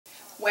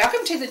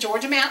Welcome to the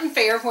Georgia Mountain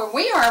Fair, where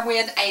we are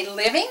with a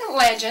living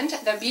legend,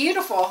 the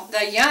beautiful,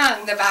 the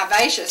young, the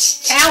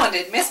vivacious,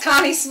 talented Miss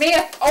Connie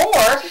Smith,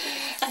 or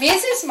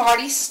Mrs.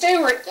 Marty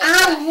Stewart.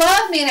 I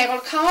love being able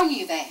to call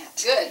you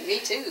that. Good, me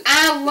too.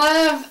 I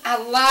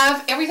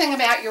love everything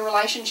about your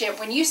relationship.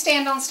 When you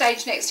stand on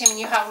stage next to him and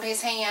you hold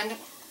his hand,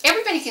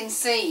 everybody can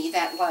see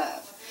that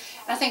love.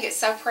 I think it's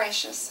so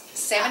precious.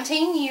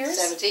 17 years.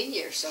 17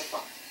 years so far.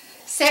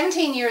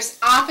 17 years,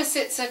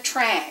 opposites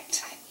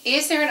attract.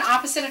 Is there an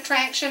opposite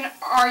attraction?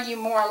 Are you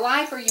more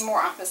alike or are you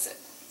more opposite?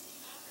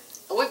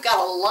 We've got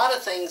a lot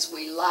of things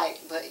we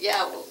like, but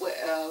yeah,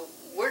 well,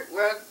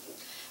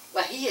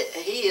 he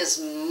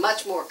is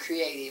much more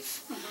creative.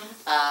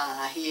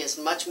 He is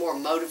much more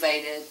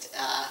motivated.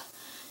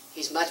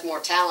 He's much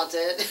more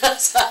talented.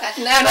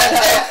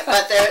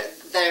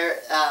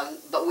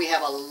 But we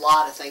have a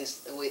lot of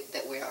things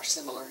that we are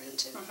similar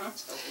into,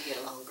 so we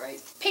get along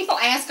great. People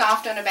ask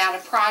often about a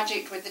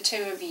project with the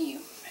two of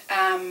you.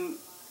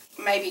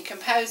 Maybe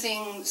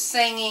composing,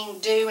 singing,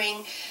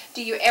 doing.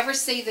 Do you ever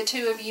see the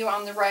two of you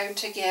on the road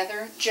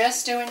together,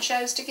 just doing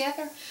shows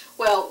together?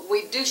 Well,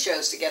 we do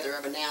shows together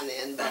every now and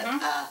then, but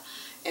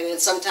and then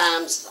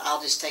sometimes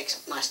I'll just take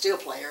my steel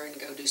player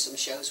and go do some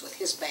shows with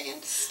his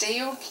band.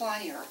 Steel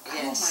player.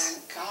 Yes.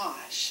 Oh my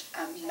gosh,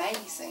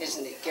 amazing.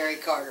 Isn't it? Gary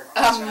Carter.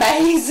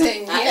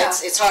 Amazing. Right. Yeah.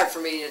 It's hard for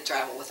me to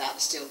travel without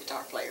a steel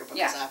guitar player because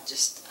Yeah. I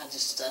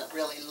just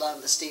really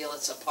love the steel.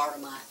 It's a part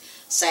of my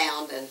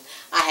sound, and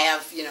I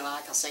have, you know,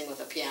 I can sing with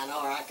a piano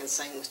or I can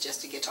sing with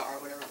just a guitar or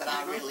whatever, but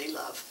I really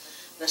love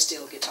the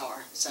steel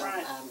guitar, so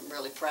I'm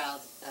really proud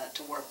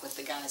to work with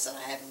the guys that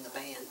I have in the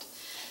band.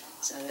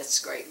 So that's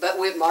great. But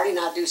Marty and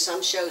I do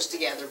some shows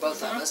together,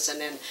 both of us,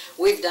 and then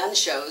we've done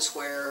shows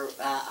where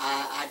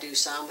I do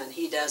some and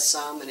he does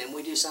some, and then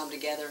we do some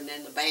together, and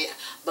then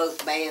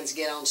both bands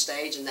get on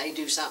stage and they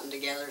do something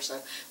together.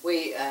 So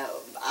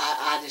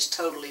I just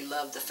totally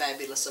love the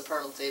Fabulous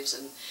Superlatives,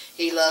 and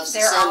he loves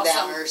the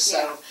Sundowners.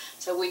 Awesome.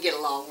 So we get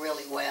along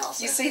really well.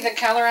 So. You see the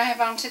color I have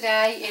on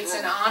today? It's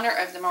in honor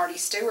of the Marty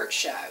Stewart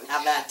show.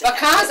 How about that?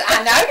 Because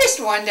I noticed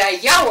one day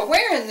y'all were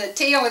wearing the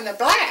teal and the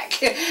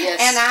black.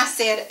 Yes. And I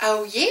said,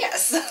 oh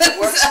yes. It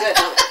works good,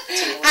 huh?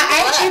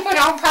 I asked you to put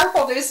on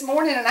purple this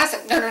morning, and I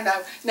said, no,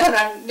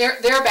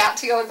 they're about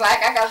teal and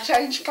black. I got to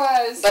change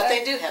clothes. But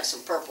they do have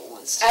some purple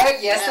ones too. Oh,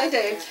 yes, they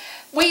do.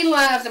 We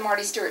love the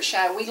Marty Stewart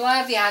show. We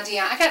love the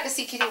idea. I got to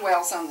see Kitty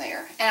Wells on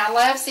there, and I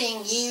love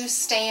seeing you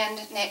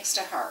stand next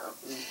to her.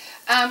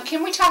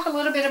 Can we talk a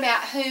little bit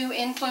about who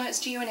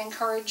influenced you and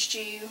encouraged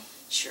you?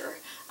 Sure.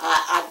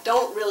 I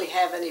don't really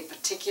have any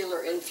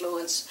particular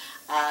influence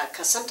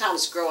because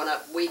sometimes growing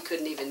up we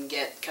couldn't even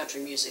get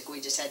country music. We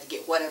just had to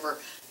get whatever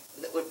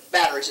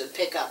batteries would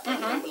pick up,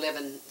 and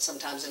living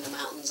sometimes in the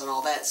mountains and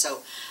all that. So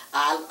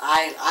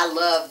I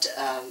loved,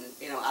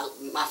 you know,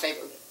 my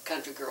favorite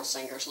country girl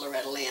singer is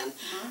Loretta Lynn.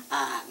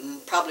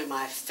 Probably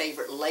my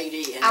favorite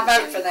lady. I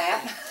vote for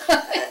that.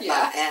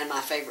 Yeah. And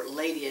my favorite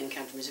lady in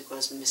country music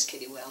was Miss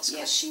Kitty Wells,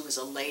 because she was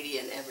a lady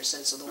in every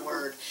sense of the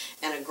word,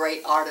 and a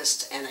great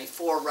artist and a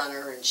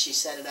forerunner, and she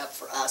set it up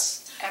for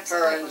us.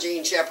 Absolutely. Her and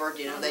Gene Shepard,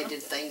 you know, they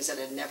did things that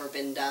had never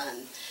been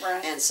done.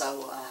 Right. And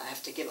so I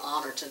have to give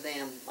honor to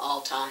them all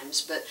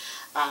times. But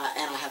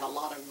and I have a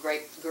lot of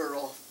great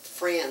girl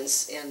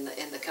friends in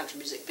the country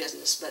music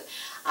business. But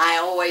I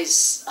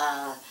always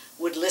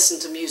would listen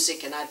to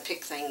music, and I'd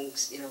pick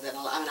things, you know, that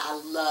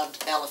I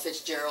loved Ella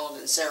Fitzgerald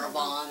and Sarah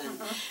Vaughan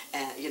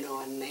and you know,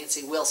 and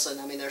Nancy Wilson.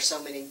 I mean, there's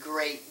so many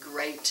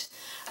great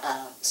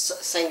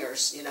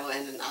singers, you know,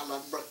 and I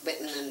love Brooke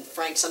Benton and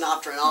Frank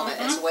Sinatra and all that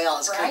as well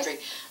as country.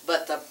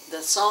 But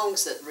the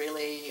songs that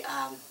really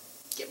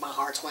get my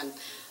heart when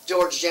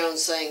George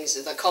Jones sings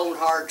The Cold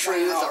Hard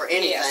Truth or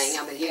anything.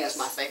 I mean, he was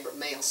my favorite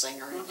male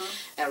singer,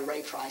 and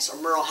Ray Price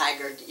or Merle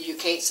Haggard. You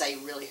can't say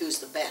really who's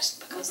the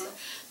best because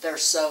they're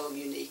so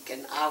unique.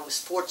 And I was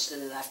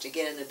fortunate enough to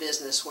get in a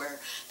business where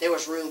there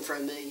was room for a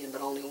million,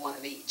 but only one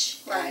of each.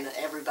 Right. And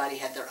everybody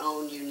had their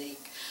own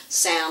unique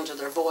sound to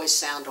their voice,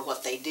 sound to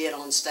what they did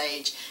on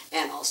stage,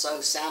 and also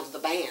sound to the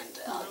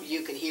band.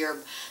 You could hear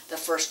the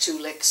first two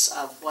licks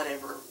of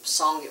whatever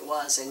song it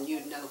was, and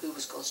you'd know who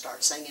was going to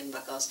start singing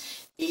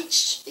because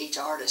each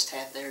artist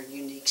had their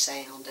unique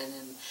sound, and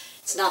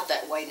it's not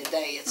that way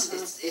today.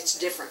 It's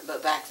different,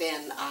 but back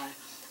then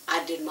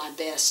I did my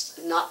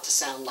best not to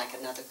sound like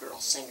another girl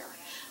singer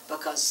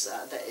because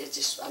it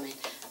just, I mean,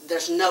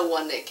 there's no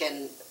one that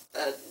can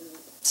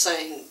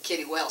sing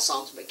Kitty Wells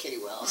songs but Kitty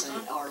Wells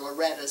or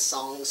Loretta's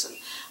songs, and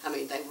I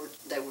mean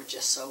they were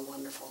just so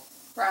wonderful.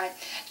 Right.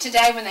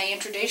 Today when they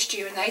introduced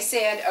you and they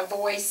said a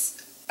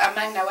voice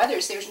among no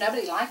others, there's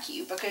nobody like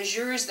you, because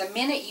yours, the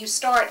minute you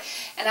start,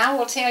 and I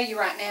will tell you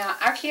right now,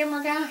 our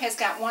camera guy has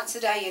got Once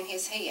a Day in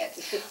his head.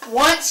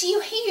 Once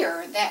you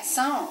hear that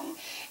song,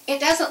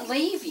 it doesn't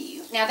leave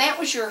you. Now that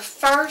was your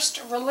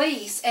first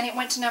release, and it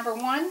went to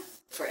 #1?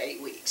 For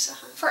 8 weeks.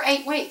 For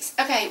 8 weeks.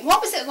 Okay,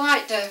 what was it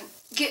like to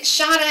get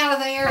shot out of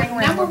there?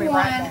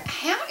 #1,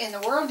 how in the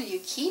world do you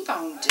keep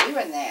on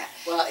doing that?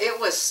 Well, it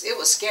was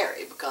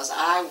scary because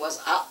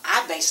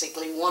I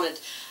basically wanted,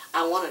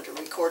 I wanted to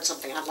record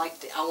something. I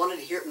wanted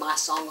to hear my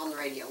song on the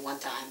radio one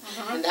time,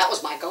 and that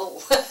was my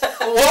goal.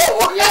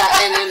 Whoa! Yeah,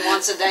 and then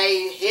Once a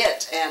Day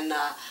hit, and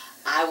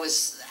I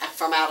was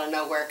from out of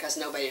nowhere because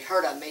nobody had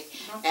heard of me,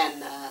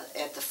 and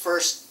at the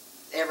first.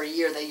 Every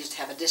year they used to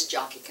have a disc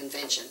jockey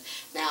convention.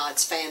 Now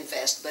it's Fan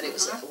Fest, but it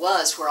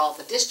was where all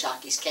the disc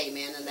jockeys came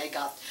in and they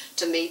got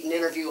to meet and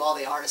interview all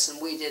the artists,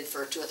 and we did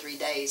for 2 or 3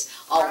 days.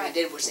 All we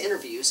did was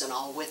interviews and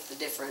all with the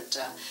different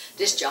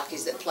disc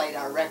jockeys that played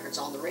our records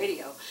on the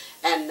radio,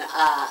 and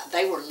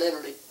they were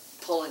literally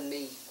pulling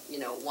me, you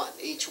know, one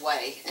each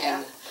way.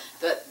 And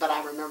but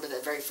I remember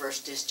the very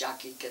first disc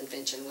jockey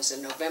convention was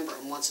in November,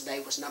 and Once a Day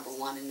was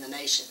 #1 in the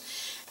nation.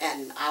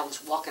 And I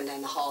was walking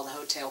down the hall of the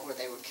hotel where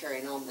they were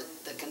carrying on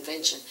the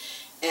convention,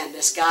 and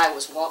this guy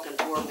was walking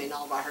toward me, and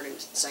all I heard him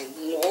saying,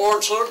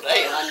 "Once a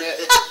Day." And I knew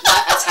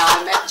that's how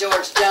I met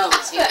George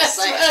Jones. He was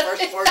saying the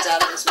first words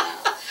out of his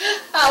mouth.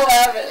 I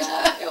love it.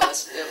 Yeah, it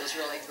was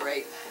really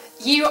great.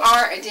 You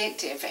are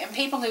addictive, and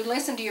people who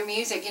listen to your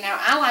music, you know,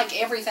 I like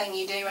everything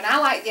you do, and I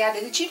like the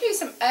idea that you do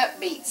some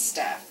upbeat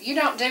stuff. You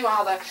don't do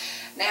all the,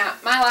 now,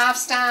 my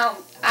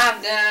lifestyle,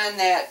 I've done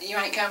that, you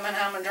ain't coming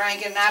home and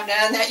drinking, and I've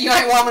done that, you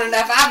ain't woman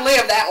enough, I've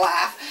lived that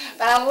life,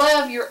 but I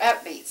love your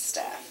upbeat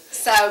stuff.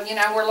 So, you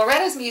know, where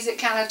Loretta's music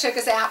kind of took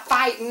us out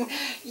fighting,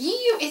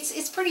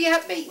 it's pretty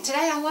upbeat, and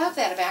today I love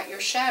that about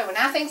your show, and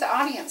I think the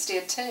audience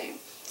did too.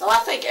 Well, I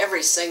think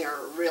every singer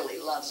really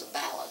loves a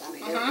ballad. I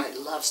mean, everybody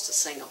loves to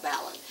sing a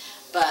ballad.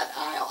 But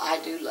I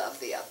do love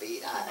the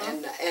upbeat,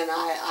 and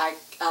I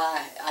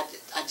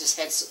just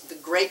had the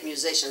great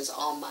musicians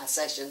on my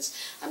sessions.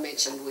 I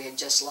mentioned we had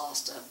just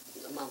lost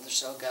a month or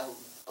so ago,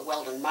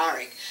 Weldon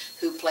Myrick,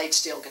 who played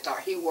steel guitar.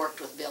 He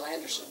worked with Bill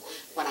Anderson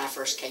when I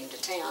first came to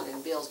town,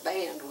 and Bill's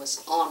band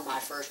was on my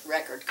first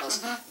record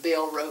because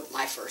Bill wrote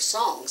my first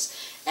songs,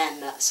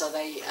 and so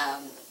they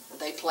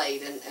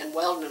played, and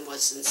Weldon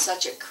was in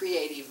such a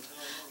creative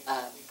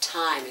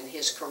time in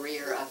his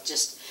career of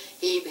just.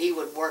 He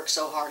would work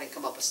so hard and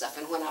come up with stuff.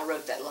 And when I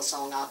wrote that little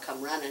song, I'll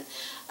Come Running,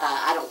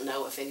 I don't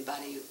know if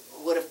anybody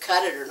would have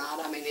cut it or not.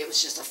 I mean, it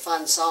was just a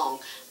fun song.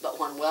 But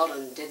when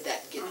Weldon did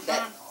that, get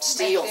that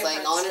steel thing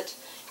on it,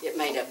 it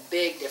made a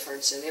big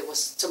difference. And it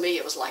was, to me,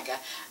 it was like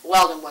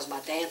Weldon was my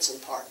dancing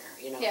partner,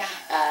 you know. Yeah.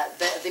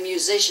 The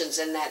musicians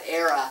in that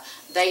era,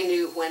 they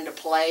knew when to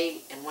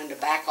play and when to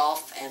back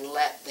off and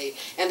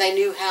and they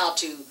knew how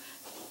to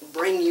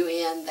bring you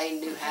in. They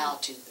knew how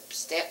to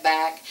step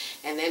back,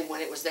 and then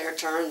when it was their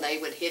turn, they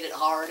would hit it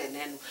hard, and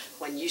then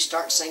when you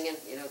start singing,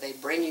 you know,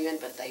 they'd bring you in,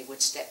 but they would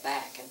step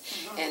back,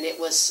 and it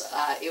was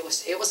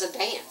a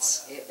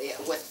dance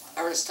with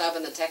Ernest Tubb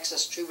and the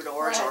Texas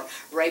Troubadours, or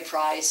Ray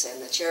Price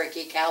and the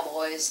Cherokee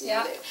Cowboys. You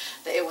know,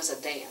 it was a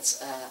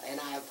dance, and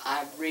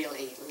I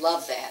really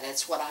love that.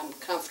 It's what I'm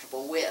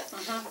comfortable with,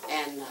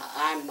 and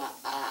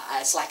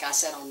it's like I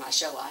said on my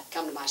show, I'd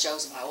come to my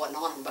shows if I wasn't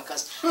on them,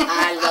 because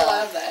I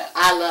love that.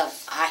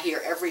 I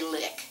hear every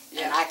lick.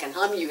 Yeah. And I can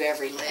hum you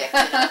every lick, you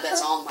know,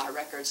 that's on my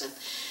records,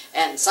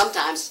 and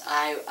sometimes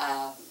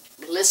I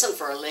listen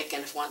for a lick,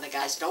 and if one of the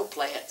guys don't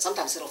play it,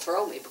 sometimes it'll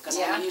throw me because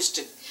I'm used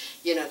to,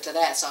 you know, to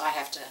that. So I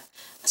have to.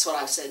 That's what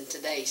I was saying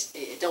today.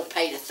 It don't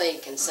pay to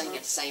think and sing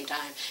at the same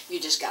time. You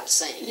just got to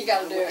sing. You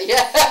got to do it.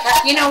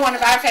 Yeah. You know, one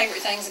of our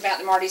favorite things about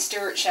the Marty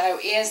Stewart Show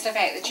is the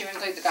fact that you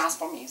include the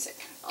gospel music.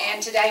 And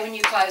today, when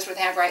you close with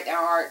 "How Great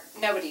Thou Art,"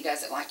 nobody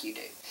does it like you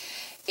do.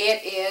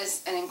 It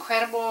is an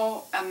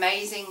incredible,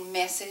 amazing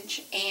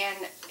message,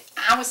 and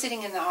I was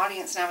sitting in the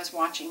audience and I was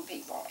watching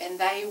people, and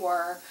they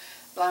were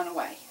blown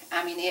away.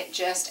 I mean, it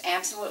just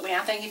absolutely, I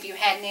think if you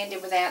hadn't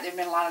ended with that, there have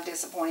been a lot of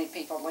disappointed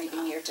people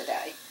leaving here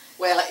today.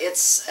 Well,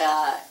 it's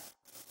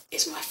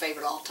my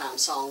favorite all-time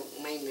song,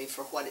 mainly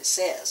for what it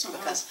says,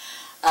 because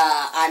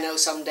I know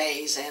some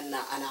days, and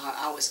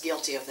I was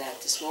guilty of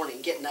that this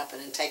morning, getting up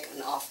and then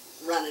taking off,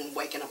 running,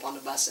 waking up on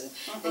the bus,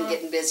 and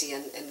getting busy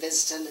and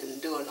visiting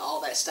and doing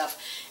all that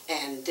stuff,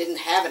 and didn't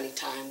have any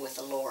time with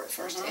the Lord at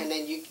first. And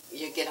then you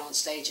get on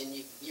stage and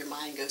your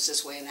mind goes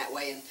this way and that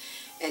way,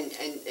 and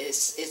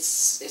it's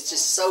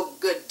just so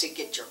good to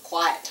get your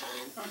quiet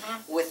time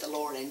with the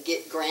Lord and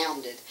get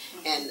grounded.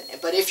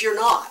 But if you're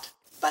not,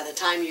 by the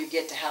time you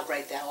get to How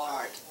Great Thou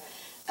Art,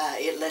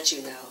 it lets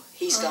you know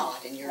He's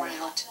God and you're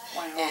not.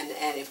 Wow.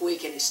 And if we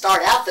can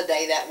start out the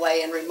day that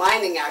way and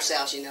reminding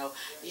ourselves, you know,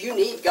 you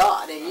need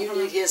God and you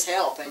need His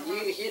help, and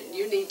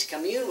you need to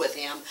commune with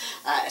Him.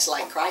 It's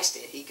like Christ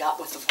did. He got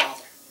with the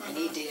Father and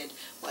He did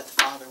what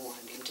the Father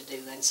wanted Him to do.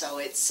 And so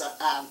it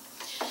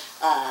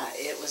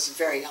was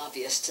very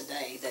obvious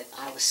today that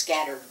I was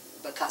scattered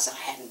because I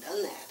hadn't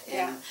done that.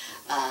 And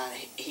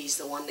He's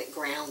the one that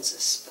grounds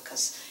us,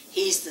 because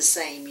He's the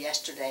same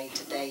yesterday,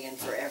 today, and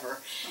forever,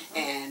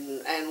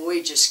 and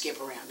we just skip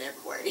around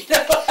everywhere. You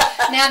know?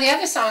 Now, the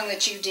other song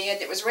that you did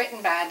that was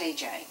written by a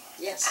DJ.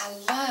 Yes. I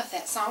love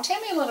that song. Tell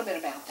me a little bit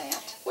about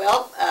that.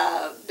 Well,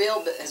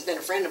 Bill has been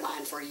a friend of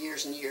mine for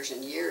years and years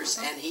and years,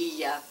 and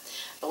he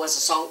was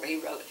a song he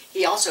wrote.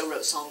 He also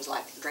wrote songs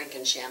like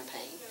Drinking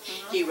Champagne.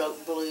 He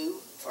wrote Blue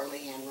for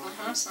Leanne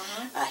Rhymes.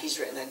 He's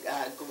written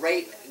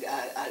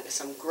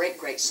some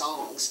great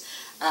songs.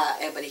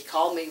 But he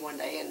called me one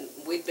day, and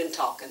we'd been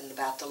talking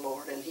about the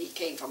Lord, and he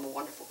came from a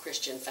wonderful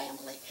Christian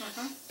family.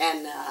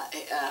 And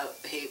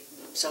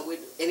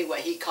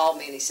he called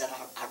me and he said,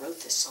 I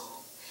wrote this song.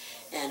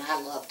 And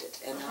I loved it,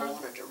 and I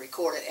wanted to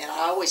record it. And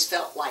I always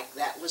felt like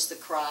that was the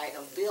cry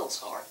of Bill's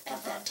heart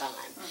at that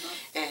time.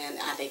 And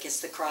I think it's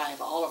the cry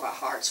of all of our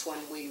hearts when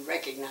we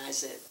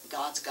recognize that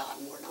God's God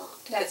and we're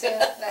not. That's it.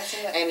 That's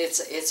it. And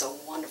it's a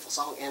wonderful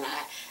song. And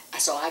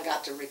so I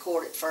got to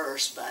record it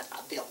first, but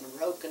Bill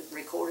Monroe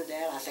recorded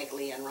that. I think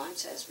Leanne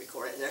Rhymes has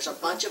recorded it. There's a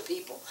bunch of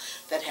people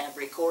that have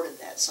recorded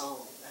that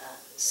song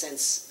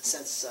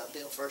since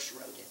Bill first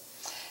wrote it.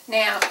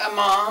 Now, a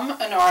mom,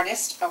 an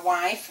artist, a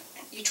wife,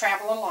 you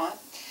travel a lot.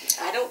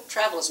 I don't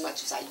travel as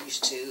much as I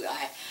used to.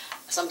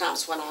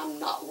 Sometimes when I'm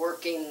not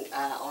working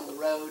on the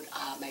road,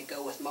 I may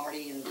go with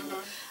Marty and do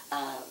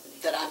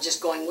that. I'm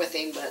just going with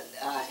him,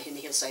 and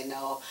he'll say,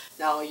 no,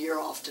 you're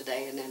off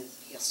today, and then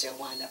he'll still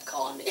wind up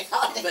calling me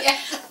out.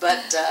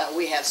 But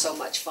we have so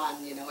much fun,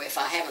 If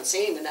I haven't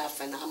seen him enough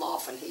and I'm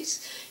off and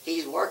he's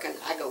working,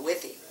 I go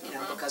with him,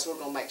 because we're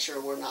going to make sure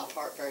we're not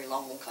apart very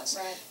long, because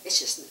it's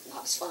just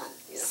not as fun.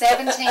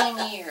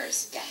 17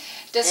 years. Yeah.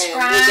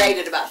 Describe. And we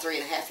dated about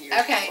 3.5 years.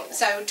 Okay,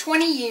 so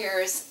 20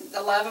 years,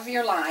 the love of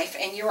your life,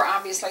 and you're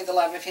obviously the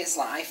love of his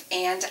life.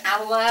 And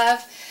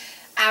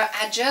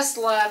I just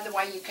love the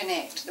way you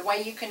connect. The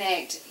way you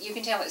connect, you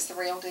can tell it's the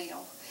real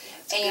deal.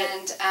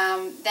 And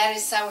that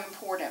is so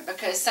important,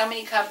 because so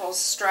many couples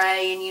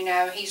stray,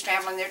 and he's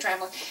traveling, they're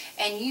traveling,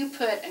 and you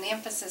put an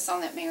emphasis on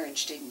that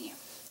marriage, didn't you?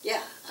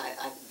 Yeah,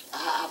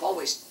 I've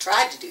always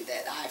tried to do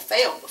that. I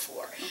failed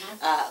before,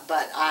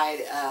 but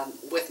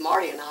with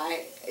Marty and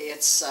I,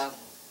 it's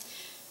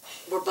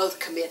we're both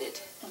committed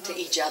to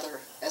each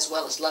other as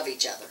well as love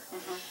each other,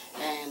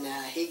 and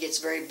he gets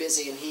very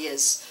busy, and he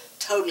is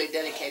totally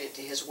dedicated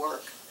to his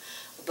work,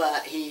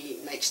 but he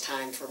makes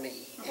time for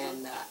me,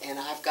 and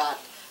I've got.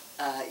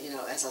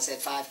 As I said,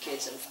 5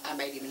 kids, and I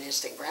made him an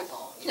instant grandpa.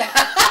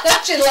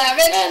 Don't you love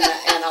it?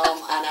 And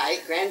I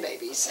 8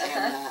 grandbabies,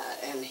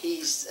 and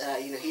he's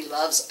he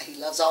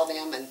loves all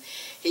them, and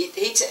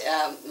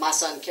my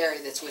son Kerry,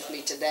 that's with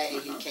me today,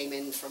 he came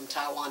in from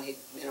Taiwan. He'd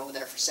been over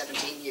there for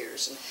 17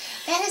 years. And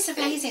that is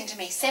amazing to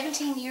me.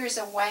 17 years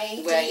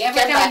away. Well, Did he ever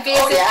come and visit?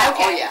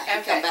 Oh yeah,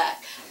 he'd come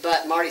back.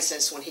 But Marty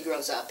says when he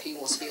grows up, he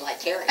wants to be like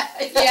Kerry.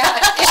 I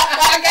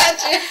got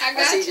you.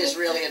 Because he just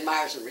really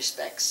admires and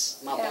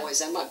respects my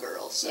boys and my girls.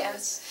 So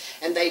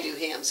and they do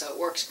him, so it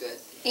works good.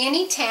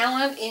 Any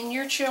talent in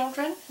your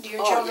children? Do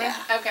your children?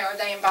 Yeah. Okay, are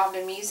they involved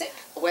in music?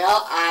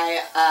 Well,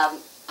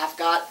 I've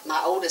got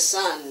my oldest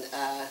son,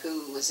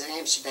 who was in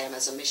Amsterdam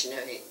as a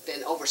missionary,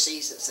 been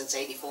overseas since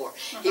 '84.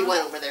 He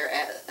went over there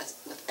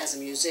as a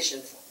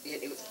musician.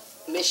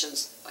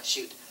 Missions,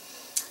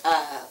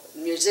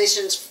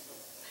 musicians.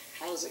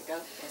 How does it go?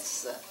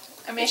 It's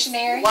a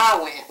missionary.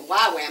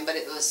 YWAM, but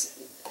it was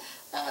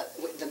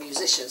the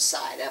musician's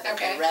side of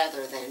it,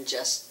 rather than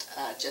just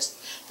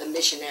the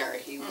missionary.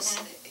 He was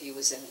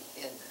in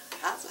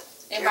how's it?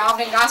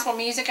 Involved in gospel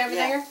music over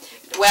there?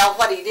 Well,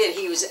 what he did,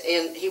 he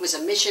was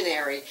a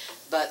missionary,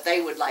 but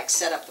they would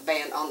set up the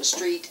band on the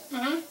street,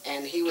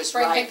 and he was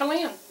bring people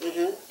in.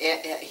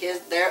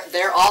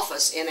 Their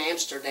office in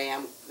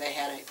Amsterdam, they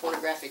had a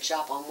pornographic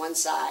shop on one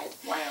side,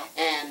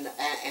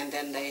 and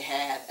then they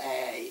had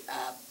a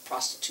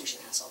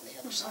prostitution house on the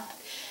other side.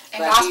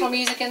 And gospel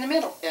music in the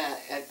middle.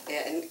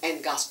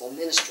 And gospel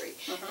ministry.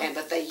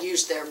 But they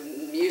used their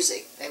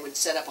music. They would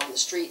set up on the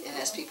street, and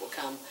as people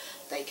come,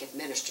 they could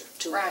minister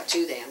to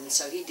them. And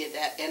so he did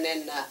that. And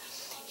then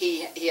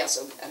he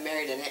also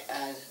married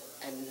a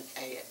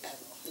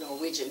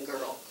Norwegian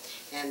girl,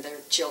 and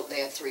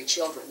they had 3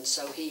 children.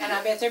 So and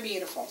I bet they're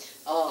beautiful.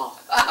 Oh,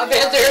 I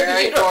bet they're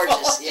very beautiful.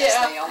 Gorgeous. Yes,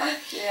 they are.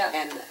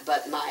 Yeah.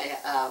 But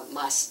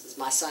my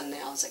son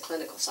now is a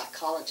clinical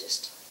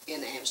psychologist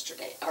in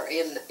Amsterdam, or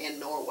in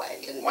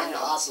Norway, in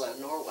Oslo,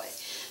 Norway.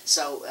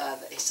 So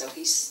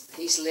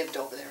he's lived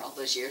over there all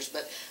those years.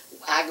 But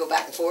I go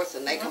back and forth,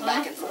 and they come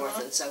back and forth,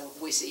 and so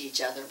we see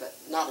each other, but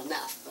not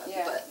enough.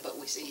 But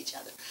we see each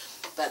other.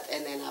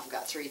 And then I've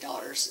got 3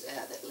 daughters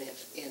that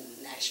live in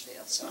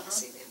Nashville, so I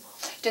see them all.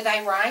 Do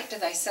they write? Do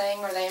they sing?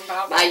 Are they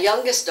involved? My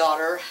youngest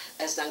daughter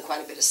has done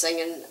quite a bit of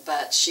singing,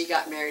 but she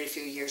got married a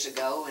few years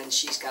ago, and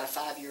she's got a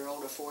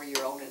 5-year-old, a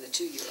 4-year-old, and a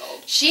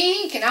 2-year-old.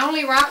 She can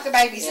only rock the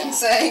babies and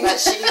sing. But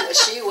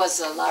she was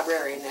a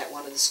librarian at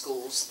one of the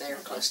schools there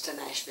close to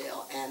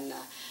Nashville, and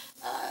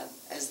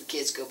as the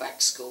kids go back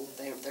to school,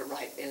 they're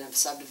right in a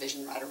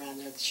subdivision right around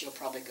there. She'll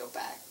probably go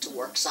back to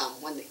work some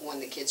when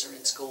the kids are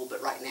in school,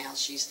 but right now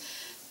she's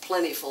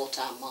plenty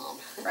full-time mom.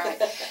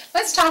 Right.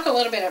 Let's talk a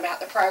little bit about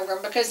the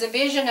program, because the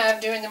vision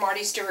of doing the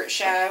Marty Stewart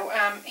Show,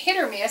 hit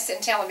or miss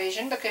in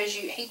television, because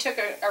he took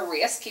a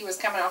risk. He was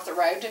coming off the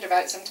road to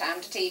devote some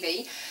time to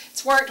TV.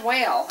 It's worked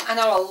well. I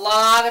know a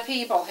lot of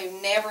people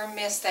who never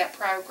missed that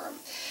program,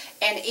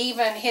 and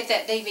even hit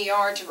that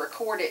DVR to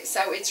record it.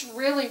 So it's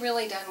really,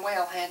 really done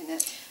well, hadn't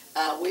it?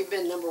 We've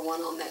been #1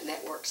 on that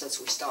network since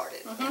we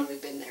started, and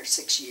we've been there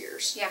 6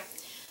 years. Yeah.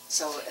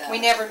 So we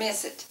never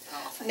miss it.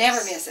 Oh,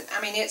 never miss it.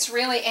 I mean, it's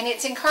really, and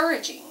it's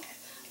encouraging.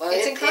 Well,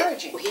 it's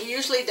encouraging. He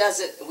usually does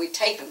it, we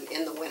tape him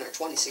in the winter,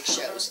 26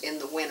 shows in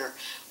the winter,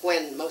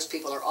 when most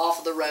people are off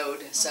of the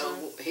road. So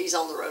he's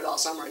on the road all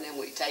summer, and then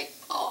we tape,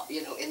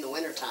 in the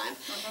winter time.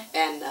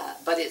 And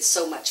but it's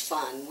so much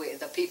fun.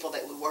 The people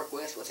that we work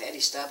with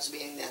Eddie Stubbs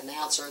being the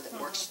announcer that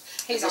works,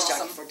 he's disc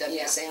awesome. jockey for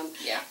WSM,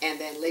 Yeah.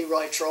 and then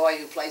Leroy Troy,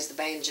 who plays the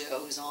banjo,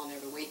 who's on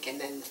every week, and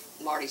then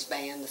Marty's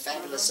band, the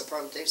Fabulous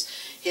Superlatives,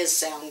 his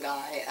sound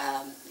guy,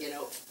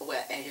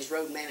 and his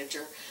road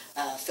manager,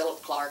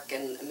 Philip Clark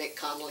and Mick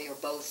Connolly are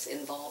both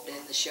involved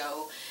in the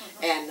show,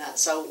 and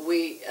so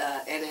we've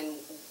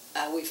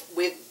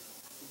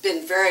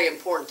been very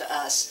important to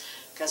us,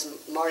 because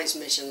Marty's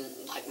mission,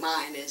 like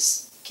mine,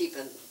 is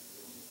keeping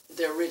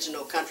the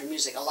original country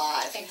music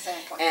alive.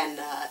 Exactly.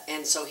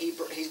 And so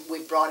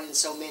we brought in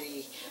so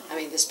many. I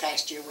mean, this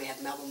past year we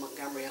had Melvin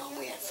Montgomery on,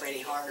 we had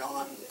Freddie Hart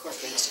on, of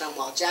course we had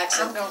Stonewall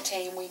Jackson. I'm going to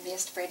tell you, we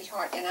missed Freddie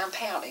Hart, and I'm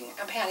pouting.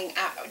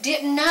 I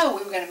didn't know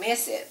we were going to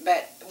miss it,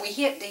 but we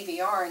hit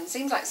DVR, and it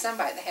seems like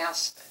somebody at the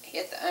house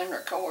hit the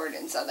unrecord,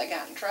 and so they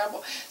got in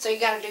trouble. So you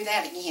got to do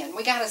that again.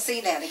 We got to see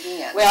that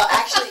again. Well,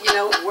 actually,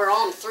 we're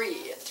on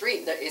three.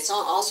 It's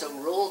on also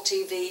Rural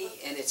TV,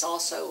 and it's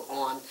also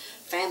on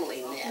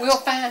Family Net. We'll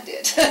find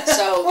it.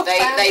 So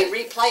they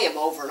replay them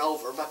over and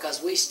over,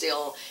 because we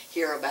still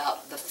hear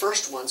about the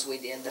first ones we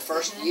did, the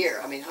first year.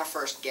 I mean, our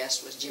first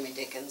guest was Jimmy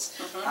Dickens.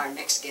 Our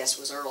next guest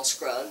was Earl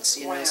Scruggs.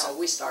 Wow. So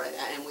we started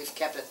that, and we've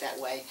kept it that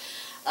way.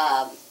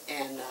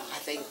 I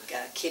think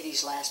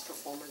Kitty's last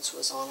performance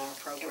was on our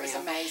program. It was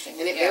amazing.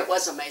 And it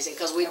was amazing,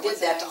 because we did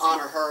that to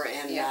honor her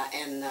and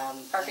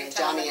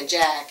Johnny and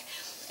Jack.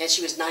 And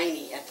she was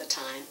 90 at the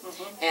time.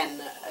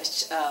 And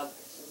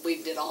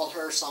we did all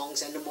her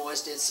songs, and the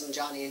boys did some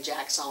Johnny and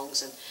Jack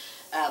songs.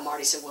 And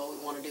Marty said, well,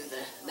 we want to do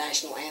the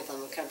national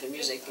anthem of country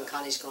music, and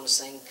Connie's going to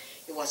sing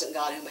It Wasn't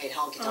God Who Made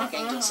Honky Tonk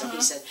Angels. And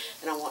he said,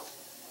 and I want,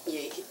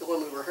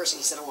 when we were rehearsing,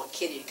 he said, I want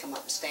Kitty to come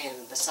up and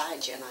stand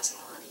beside you. And I said,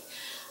 honey,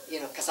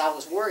 because I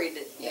was worried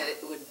that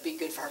it would be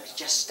good for her to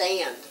just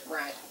stand,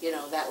 right,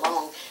 that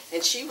long.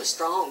 And she was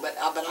strong, but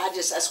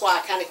that's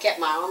why I kind of kept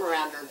my arm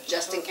around her,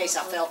 just in case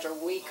I felt her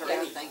weak or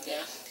anything.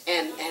 Yeah.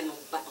 And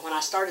when I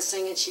started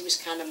singing, she was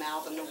kind of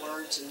mouthing the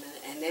words,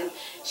 and then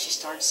she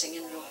started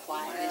singing real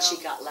quiet, and she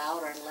got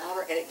louder and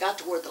louder, and it got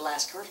toward the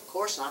last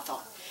chorus, and I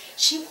thought,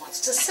 she wants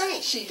to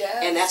sing. She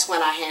does. And that's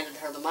when I handed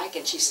her the mic,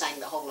 and she sang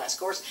the whole last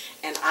chorus,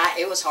 and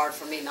it was hard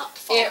for me not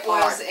to fall apart. It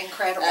was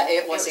incredible.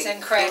 It was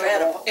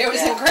incredible. It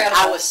was incredible.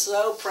 I was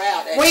so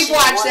proud. We've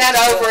watched that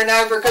over and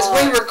over, because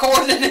we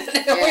recorded it.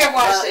 We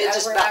watched it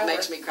just over about and over.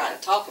 makes me cry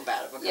to talk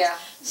about it, because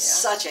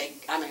such a,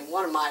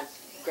 one of my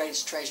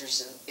greatest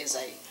treasures is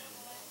a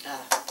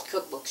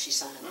cookbook she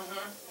signed.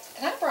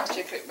 And I brought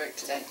you a cookbook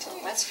today, too.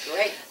 That's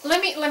great.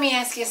 Let me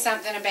ask you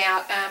something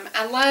about,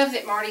 I love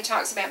that Marty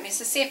talks about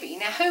Mississippi.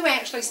 Now, who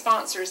actually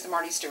sponsors the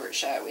Marty Stewart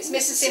Show? Is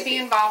Mississippi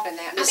involved in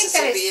that? I think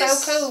that is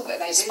so cool that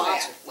they do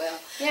that. Well,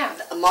 yeah.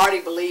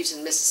 Marty believes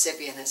in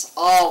Mississippi and has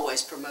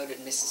always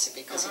promoted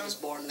Mississippi, because he was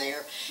born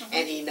there,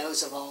 and he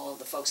knows of all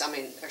the folks. I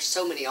mean, there's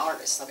so many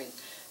artists. I mean,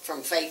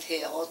 from Faith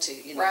Hill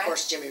to, of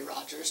course, Jimmy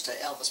Rogers, to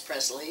Elvis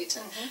Presley, to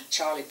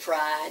Charlie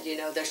Pride.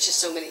 There's just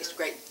so many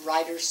great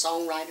writers,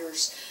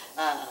 songwriters,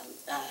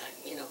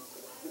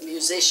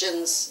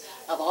 musicians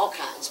of all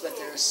kinds. But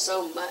there's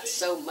so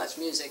much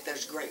music.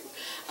 There's great.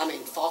 I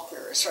mean,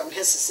 Faulkner is from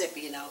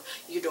Mississippi.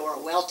 Eudora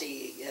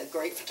Welty, a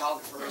great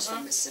photographer, is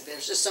from Mississippi.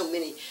 There's just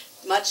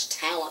much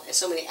talent, and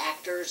so many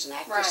actors and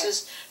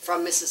actresses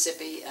from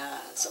Mississippi.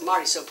 So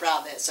Marty's so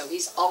proud of that. So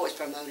he's always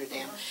promoted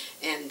them,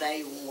 and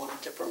they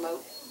wanted to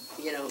promote.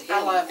 Him.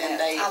 I love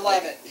that. I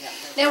love it. Yeah,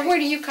 now, great. where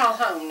do you call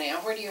home now?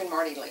 Where do you and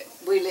Marty live?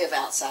 We live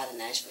outside of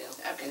Nashville,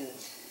 in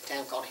a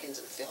town called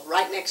Hinsonville,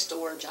 right next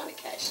door Johnny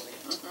Cash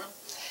lived.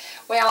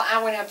 Well,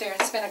 I went up there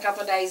and spent a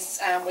couple of days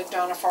with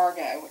Donna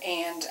Fargo,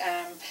 and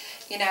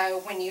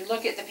when you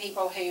look at the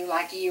people who,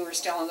 like you, are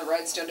still on the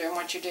road, still doing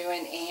what you're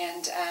doing,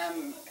 and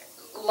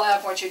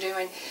love what you're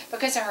doing,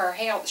 because of her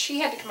health, she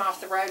had to come off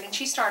the road, and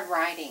she started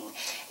writing,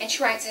 and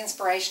she writes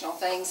inspirational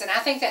things, and I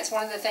think that's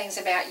one of the things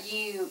about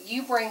you.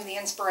 You bring the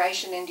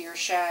inspiration into your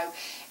show,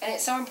 and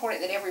it's so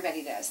important that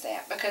everybody does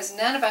that, because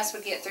none of us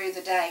would get through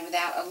the day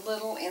without a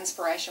little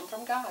inspiration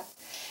from God.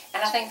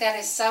 And I think that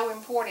is so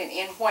important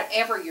in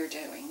whatever you're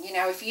doing.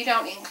 If you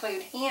don't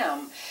include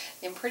Him,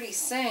 then pretty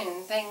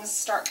soon things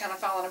start kind of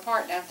falling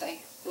apart, don't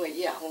they? Well,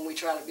 yeah, when we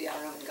try to be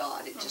our own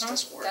God, it just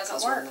doesn't work.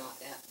 Doesn't work. We're not,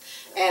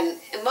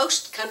 And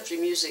most country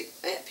music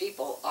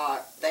people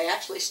they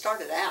actually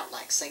started out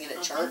like singing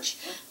at church.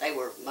 They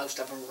were, most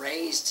of them,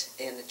 raised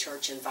in the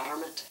church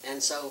environment,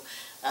 and so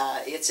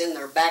it's in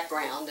their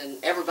background.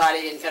 And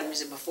everybody in country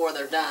music, before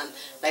they're done,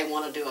 they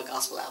want to do a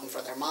gospel album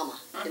for their mama.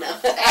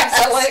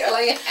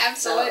 Absolutely,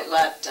 absolutely.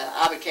 But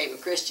I became a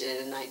Christian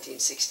in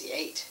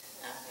 1968.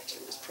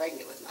 Actually, was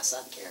pregnant with my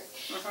son Kerry,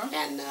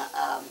 and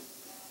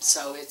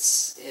so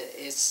it's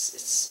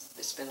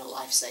been a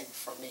lifesaver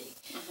for me,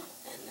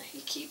 and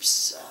he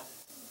keeps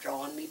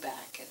drawing me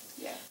back,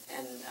 Yeah.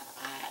 and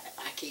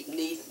I keep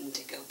needing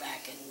to go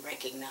back and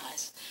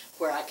recognize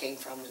where I came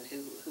from and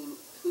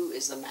who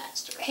is the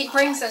master. He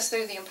brings us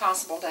through the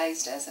impossible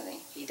days, doesn't he?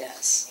 He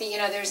does. You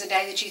know, there's a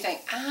day that you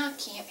think, I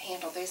can't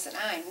handle this, and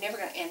I'm never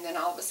going to, and then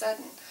all of a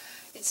sudden,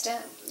 it's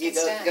done. You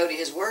go to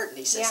his word, and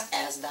he says,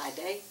 Yeah. as thy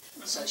day,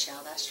 so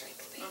shall thy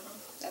strength be.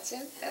 That's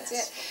it. That's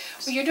it.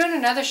 Well, you're doing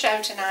another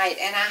show tonight,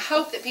 and I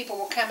hope that people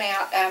will come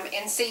out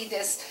and see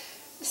this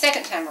the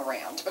second time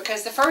around,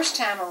 because the first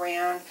time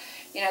around,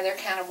 you know, they're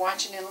kind of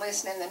watching and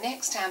listening. The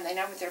next time, they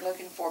know what they're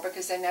looking for,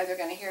 because they know they're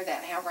going to hear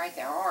that, how great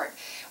thou art.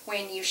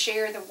 When you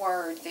share the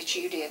word that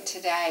you did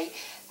today,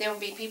 there will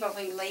be people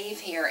who leave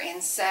here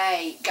and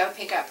say, go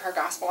pick up her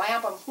gospel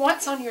album.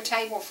 What's on your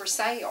table for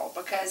sale?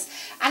 Because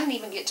I didn't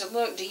even get to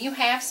look. Do you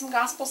have some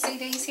gospel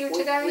CDs here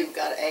today?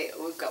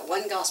 We've got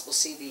one gospel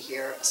CD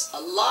here. A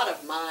lot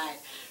of my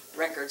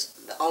records,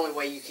 the only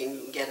way you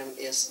can get them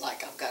is,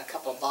 like, I've got a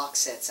couple of box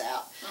sets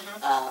out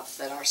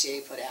that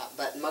RCA put out,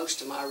 but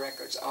most of my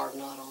records are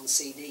not on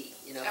CD,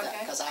 you know,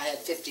 because I had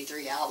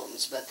 53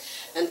 albums, but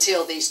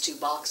until these two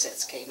box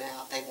sets came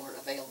out, they weren't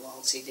available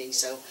on CD,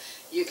 so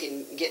you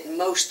can get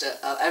most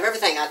of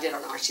everything I did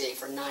on RCA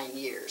for 9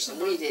 years,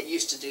 and we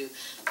used to do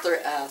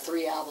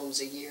 3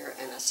 albums a year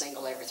and a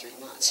single every 3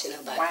 months, you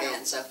know, back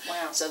then, so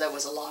there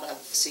was a lot of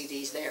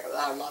CDs there,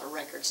 a lot of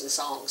records and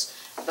songs,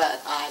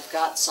 but I've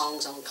got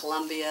songs on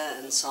Columbia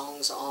and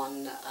songs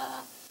on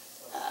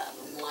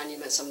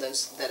Monument, some of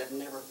those that have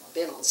never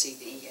been on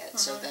CD yet,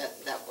 so that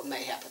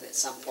may happen at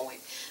some point.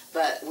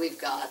 But we've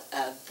got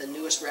the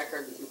newest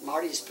record.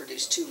 Marty's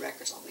produced 2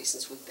 records on me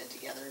since we've been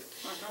together.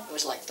 It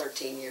was like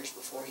 13 years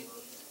before he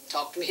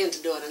talked me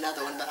into doing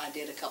another one, but I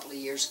did a couple of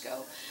years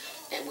ago.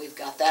 And we've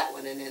got that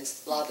one, and then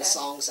a lot of the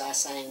songs I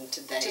sang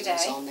today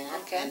was on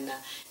that. And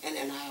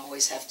then I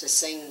always have to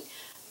sing,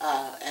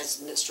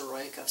 as Mr.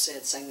 Roycuff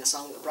said, sing the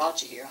song that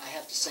brought you here. I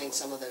have to sing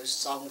some of those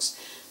songs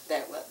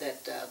that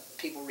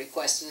people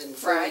requested, and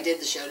before we did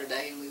the show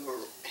today, we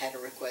had a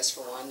request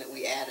for one that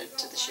we added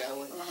to the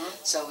show, and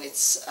so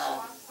it's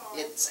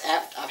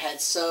I've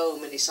had so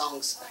many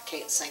songs I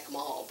can't sing them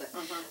all, but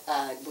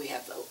we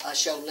have a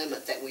show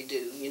limit that we do,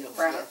 you know,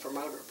 for the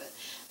promoter, but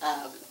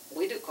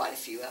we do quite a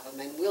few of them,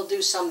 and we'll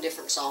do some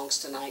different songs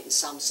tonight and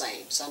some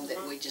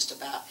that we just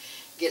about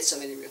get so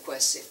many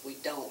requests. If we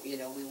don't, you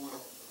know,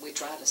 we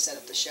try to set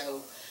up the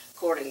show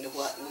according to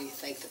what we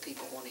think the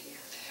people want to hear.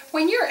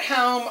 When you're at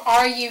home,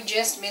 are you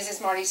just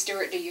Mrs. Marty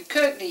Stewart? Do you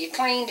cook? Do you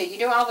clean? Do you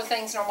do all the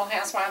things normal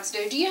housewives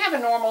do? Do you have a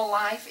normal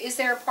life? Is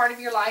there a part of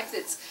your life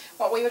that's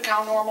what we would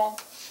call normal?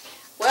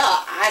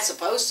 Well, I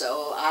suppose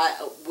so.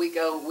 We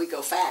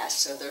go fast,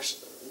 so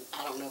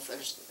I don't know if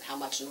there's how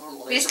much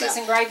normal there's biscuits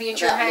and gravy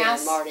at your house. Me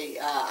and Marty,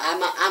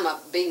 I'm a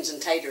beans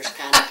and taters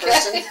kind of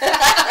person.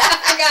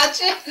 I got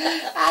you.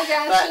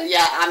 But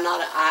yeah, I'm not.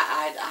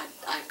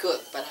 I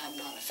cook, but I'm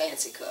not a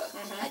fancy cook.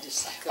 I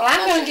cook. Well,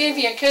 I'm going to give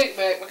you a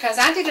cookbook, because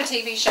I did a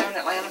TV show in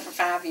Atlanta for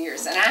 5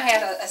 years, and I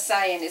had a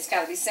saying: it's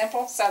got to be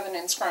simple, southern,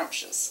 and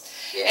scrumptious.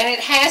 Yeah. And it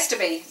has to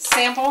be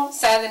simple,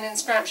 southern, and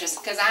scrumptious,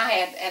 because I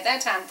had at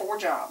that time 4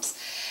 jobs,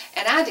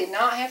 and I did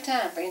not have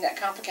time for any of that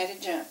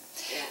complicated junk.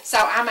 Yeah. So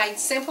I made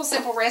simple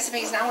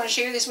recipes, and I want to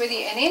share this with you.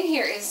 And in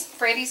here is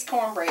Freddie's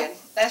cornbread.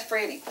 That's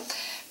Freddie.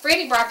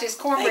 Freddie brought this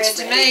cornbread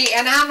to me,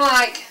 and I'm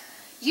like,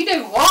 you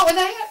do what with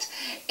that?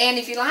 And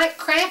if you like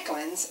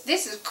cracklings,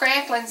 this is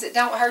cracklings that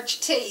don't hurt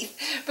your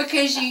teeth,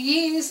 because you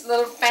use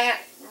little fat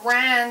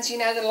rinds, you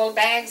know, the little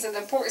bags of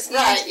the pork skins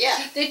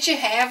that you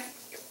have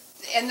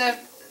in the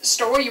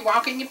store. You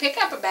walk in, you pick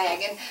up a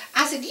bag, and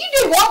I said, you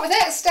do what with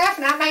that stuff?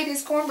 And I made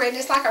this cornbread, and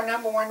it's like our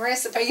 #1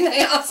 recipe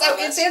now, so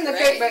it's in the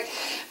cookbook.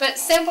 But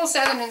simple,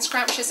 southern, and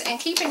scrumptious, and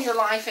keeping your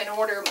life in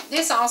order.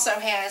 This also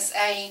has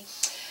a,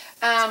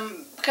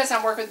 because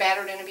I work with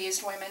battered and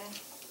abused women,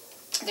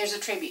 there's a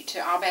tribute to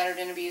all battered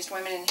and abused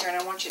women in here, and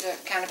I want you to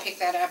kind of pick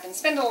that up and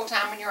spend a little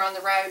time when you're on the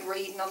road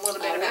reading a little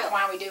bit about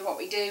why we do what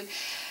we do.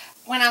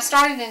 When I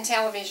started in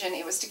television,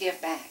 it was to give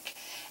back.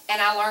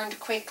 And I learned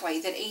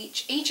quickly that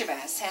each of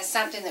us has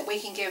something that we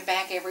can give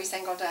back every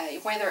single day,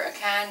 whether a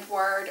kind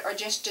word or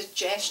just a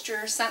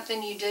gesture,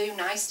 something you do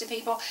nice to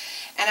people.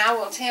 And I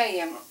will tell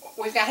you,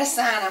 we've got a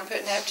sign I'm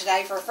putting up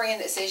today for a friend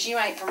that says, you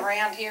ain't from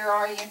around here,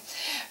 are you?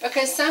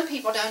 Because some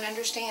people don't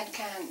understand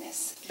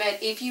kindness. But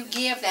if you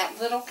give that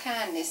little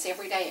kindness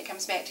every day, it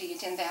comes back to you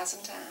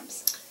 10,000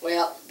 times.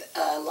 Well,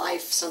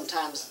 life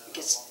sometimes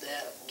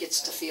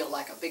gets to feel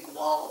like a big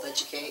wall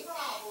that you can't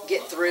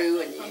get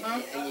through and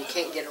you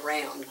can't get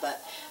around. But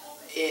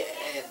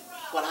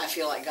when I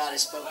feel like God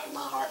has spoken to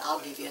my heart, I'll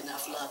give you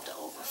enough love to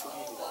overflow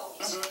the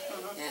walls,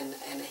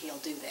 and He'll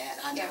do that.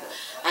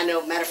 I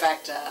know. Matter of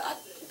fact,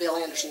 Bill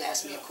Anderson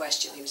asked me a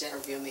question. He was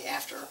interviewing me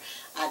after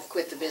I'd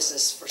quit the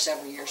business for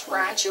several years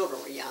when my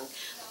children were young,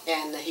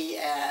 and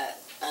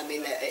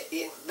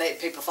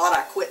people thought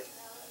I quit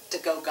to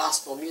go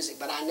gospel music,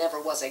 but I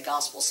never was a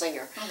gospel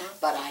singer.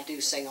 But I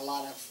do sing a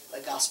lot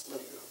of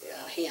gospel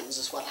hymns,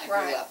 is what I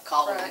grew up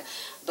calling them.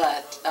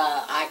 But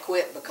I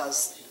quit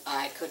because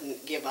I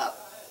couldn't give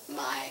up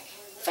my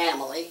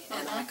family,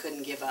 and I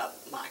couldn't give up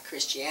my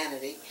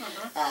Christianity,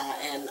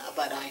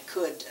 but I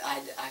could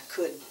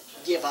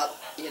give up,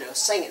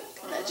 singing.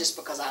 Just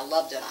because I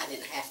loved it, I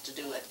didn't have to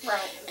do it.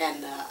 Right.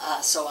 And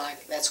so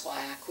that's why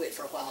I quit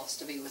for a while,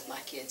 to be with my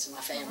kids and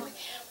my family.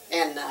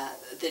 And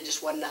there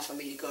just wasn't enough of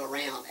me to go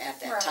around at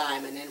that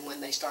time. And then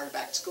when they started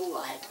back to school,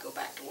 I had to go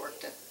back to work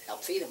to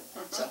help feed them.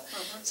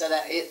 So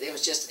that it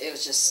was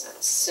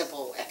just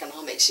simple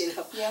economics,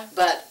 Yeah.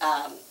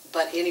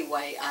 But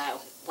anyway,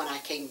 when I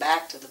came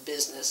back to the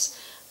business,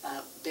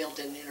 Bill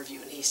did an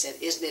interview, and he said,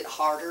 "Isn't it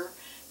harder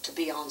to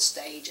be on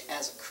stage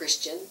as a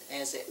Christian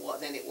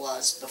than it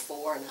was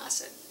before?" And I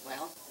said,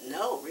 "Well,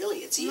 no, really,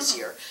 it's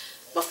easier.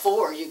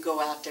 Before, you go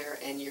out there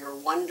and you're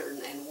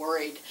wondering and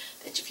worried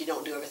that if you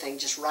don't do everything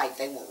just right,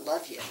 they won't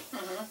love you.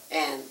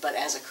 But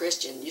as a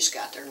Christian, you just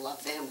go out there and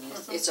love them.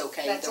 It's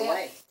okay either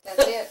way."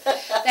 That's it.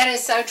 That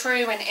is so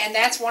true, and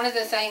that's one of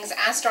the things.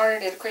 I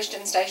started at a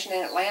Christian station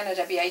in Atlanta,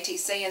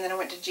 WATC, and then I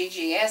went to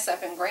GGS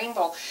up in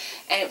Greenville,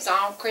 and it was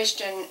all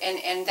Christian,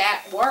 and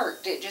that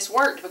worked. It just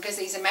worked because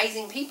these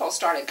amazing people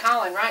started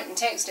calling, writing,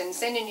 texting,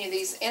 sending you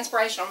these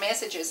inspirational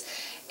messages.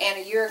 And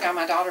a year ago,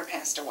 my daughter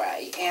passed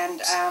away,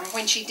 and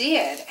when she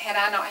did, had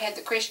I not had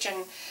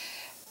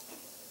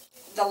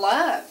the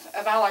love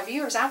of all our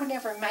viewers, I would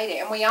never have made it.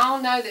 And we all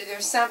know that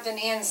there's something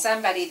in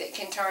somebody that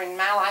can turn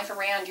my life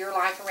around, your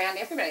life around,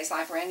 everybody's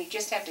life around. You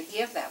just have to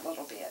give that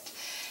little bit.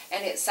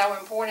 And it's so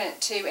important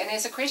to, and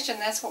as a Christian,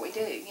 that's what we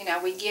do.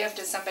 We give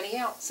to somebody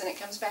else, and it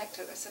comes back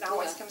to us. It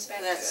always comes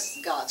back to us.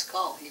 That's God's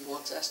call. He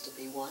wants us to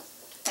be one.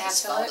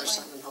 Absolutely. Father,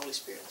 Son, and Holy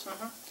Spirit.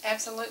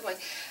 Absolutely.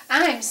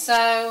 I am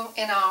so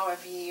in awe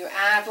of you.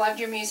 I've loved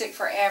your music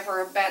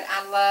forever, but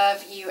I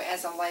love you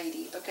as a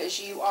lady because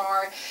you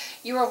are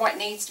what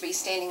needs to be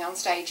standing on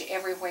stage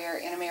everywhere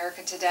in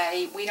America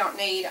today. We don't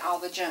need all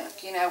the junk.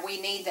 We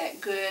need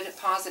that good,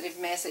 positive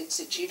message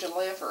that you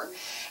deliver.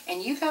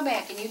 And you go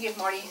back and you give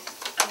Marty,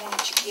 I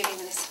want you to give him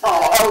this.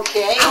 Oh,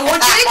 okay. I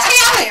want you to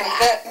tell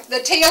him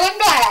the teal and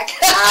black.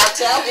 I'll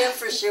tell him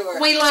for sure.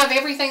 We love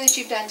everything that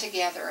you've done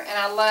together, and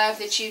I love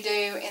that you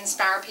do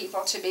inspire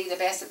people to be the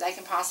best that they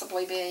can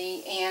possibly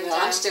be. And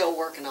I'm still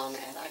working on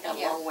that. I got a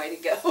long way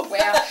to go.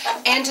 Well,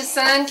 and to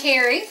son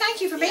Carrie,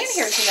 thank you for being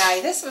here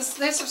today. This was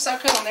so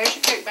cool. And there's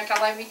your cookbook. I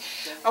love you.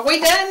 Are we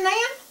done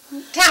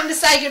now? Time to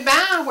say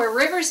goodbye. Where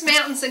rivers,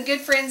 mountains, and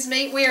good friends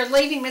meet. We are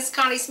leaving Miss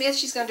Connie Smith.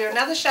 She's going to do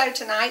another show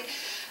tonight.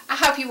 I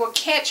hope you will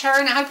catch her,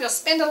 and I hope you'll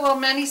spend a little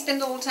money,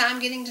 spend a little time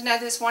getting to know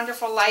this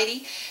wonderful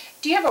lady.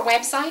 Do you have a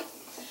website?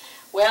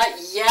 Well,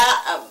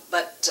 yeah,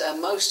 but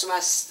most of my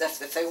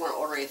stuff, if they want to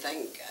order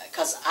anything,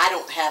 because I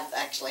don't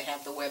actually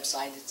have the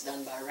website, it's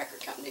done by a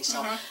record company,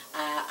 so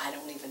I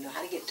don't even know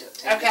how to get to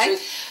it. Okay.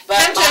 But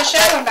come to a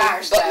show and buy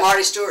our stuff. But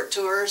Marty Stewart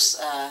Tours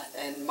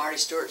and Marty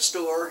Stewart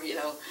Store, you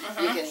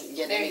can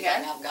get anything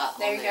I've got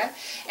there. You go.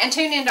 And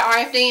tune into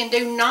RFD, and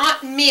do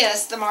not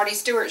miss the Marty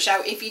Stewart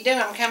Show. If you do,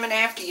 I'm coming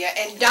after you.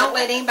 And don't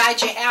let anybody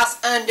at your house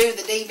undo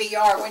the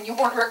DVR when you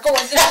want to record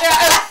the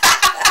show.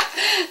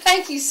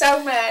 Thank you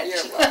so much.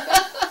 You're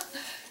welcome.